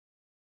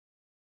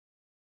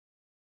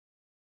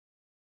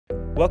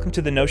Welcome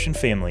to the Notion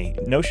family.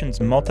 Notion's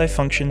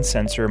multifunction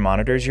sensor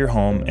monitors your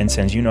home and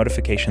sends you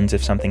notifications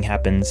if something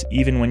happens,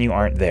 even when you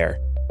aren't there.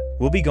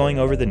 We'll be going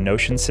over the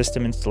Notion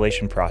system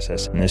installation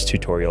process in this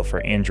tutorial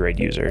for Android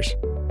users.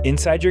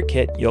 Inside your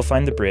kit, you'll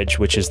find the Bridge,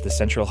 which is the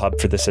central hub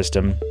for the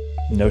system,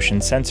 Notion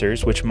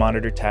sensors, which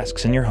monitor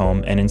tasks in your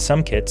home, and in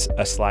some kits,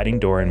 a sliding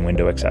door and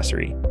window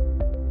accessory.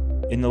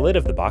 In the lid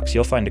of the box,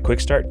 you'll find a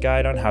quick start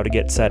guide on how to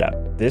get set up.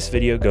 This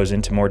video goes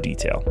into more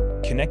detail.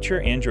 Connect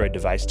your Android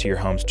device to your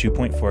home's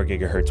 2.4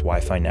 GHz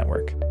Wi-Fi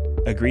network.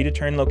 Agree to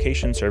turn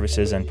location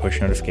services and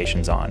push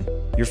notifications on.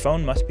 Your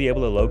phone must be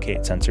able to locate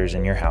sensors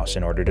in your house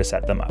in order to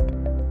set them up.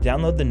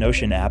 Download the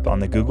Notion app on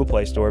the Google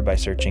Play Store by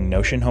searching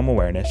Notion Home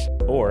Awareness,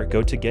 or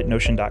go to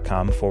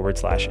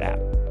getnotion.com/app.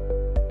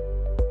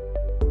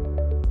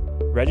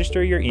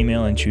 Register your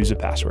email and choose a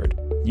password.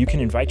 You can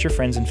invite your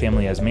friends and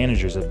family as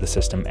managers of the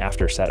system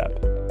after setup.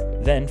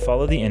 Then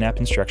follow the in-app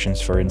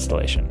instructions for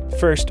installation.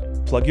 First,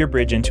 plug your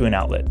Bridge into an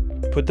outlet.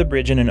 Put the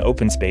Bridge in an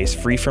open space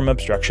free from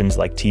obstructions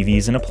like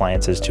TVs and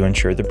appliances to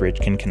ensure the Bridge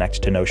can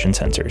connect to Notion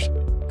sensors.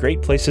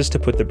 Great places to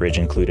put the Bridge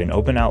include an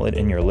open outlet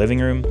in your living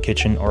room,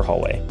 kitchen, or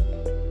hallway.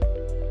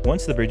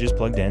 Once the Bridge is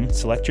plugged in,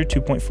 select your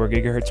 2.4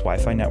 GHz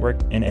Wi-Fi network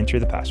and enter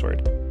the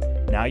password.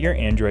 Now your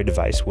Android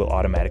device will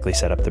automatically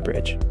set up the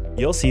Bridge.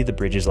 You'll see the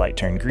Bridge's light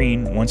turn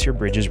green once your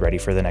Bridge is ready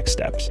for the next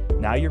steps.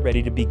 Now you're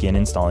ready to begin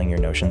installing your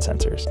Notion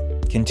sensors.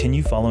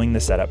 Continue following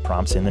the setup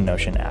prompts in the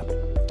Notion app.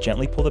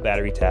 Gently pull the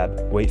battery tab,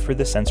 wait for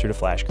the sensor to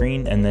flash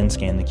green, and then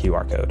scan the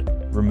QR code.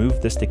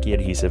 Remove the sticky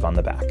adhesive on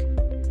the back.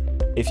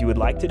 If you would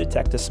like to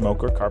detect a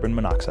smoke or carbon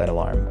monoxide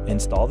alarm,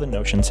 install the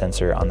Notion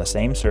sensor on the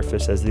same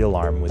surface as the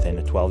alarm within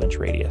a 12-inch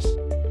radius.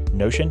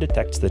 Notion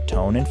detects the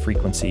tone and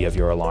frequency of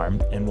your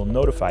alarm and will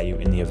notify you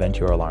in the event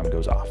your alarm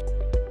goes off.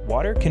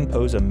 Water can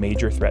pose a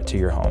major threat to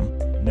your home.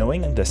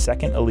 Knowing the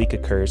second a leak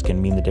occurs can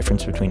mean the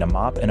difference between a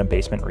mop and a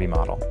basement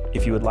remodel.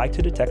 If you would like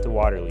to detect a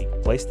water leak,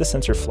 place the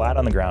sensor flat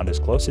on the ground as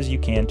close as you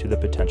can to the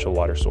potential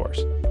water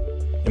source.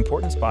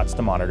 Important spots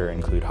to monitor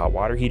include hot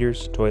water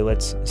heaters,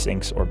 toilets,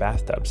 sinks, or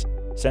bathtubs.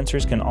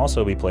 Sensors can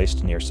also be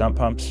placed near sump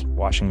pumps,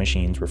 washing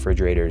machines,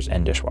 refrigerators,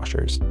 and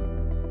dishwashers.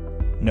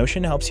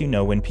 Notion helps you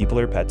know when people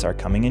or pets are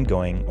coming and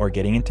going or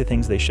getting into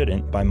things they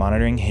shouldn't by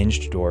monitoring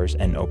hinged doors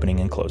and opening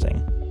and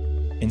closing.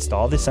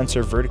 Install the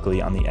sensor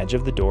vertically on the edge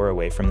of the door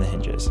away from the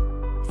hinges.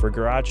 For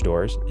garage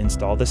doors,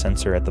 install the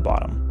sensor at the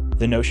bottom.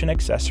 The Notion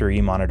accessory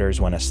monitors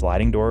when a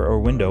sliding door or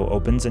window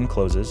opens and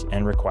closes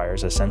and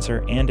requires a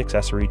sensor and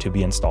accessory to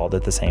be installed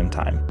at the same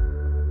time.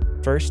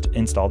 First,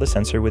 install the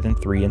sensor within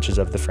 3 inches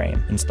of the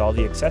frame. Install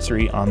the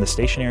accessory on the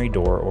stationary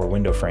door or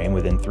window frame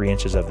within 3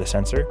 inches of the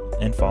sensor,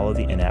 and follow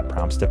the in-app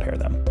prompts to pair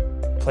them.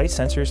 Place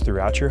sensors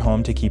throughout your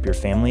home to keep your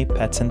family,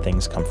 pets, and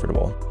things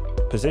comfortable.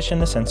 Position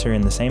the sensor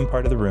in the same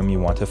part of the room you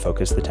want to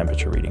focus the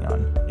temperature reading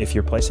on. If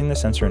you're placing the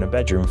sensor in a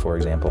bedroom, for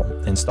example,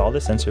 install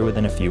the sensor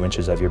within a few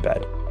inches of your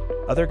bed.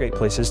 Other great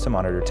places to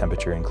monitor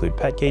temperature include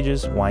pet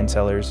cages, wine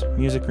cellars,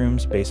 music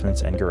rooms,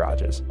 basements, and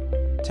garages.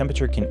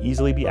 Temperature can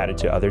easily be added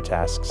to other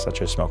tasks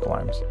such as smoke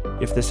alarms.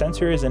 If the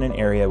sensor is in an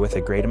area with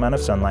a great amount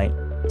of sunlight,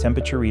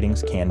 temperature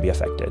readings can be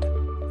affected.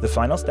 The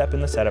final step in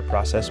the setup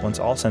process once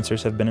all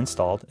sensors have been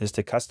installed is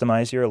to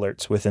customize your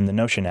alerts within the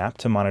Notion app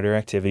to monitor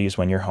activities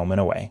when you're home and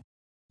away.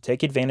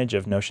 Take advantage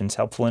of Notion's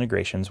helpful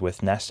integrations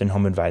with Nest and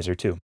Home Advisor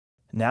too.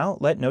 Now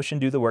let Notion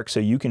do the work so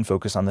you can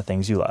focus on the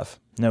things you love.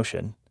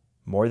 Notion,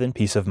 more than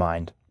peace of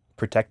mind.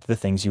 Protect the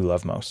things you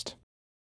love most.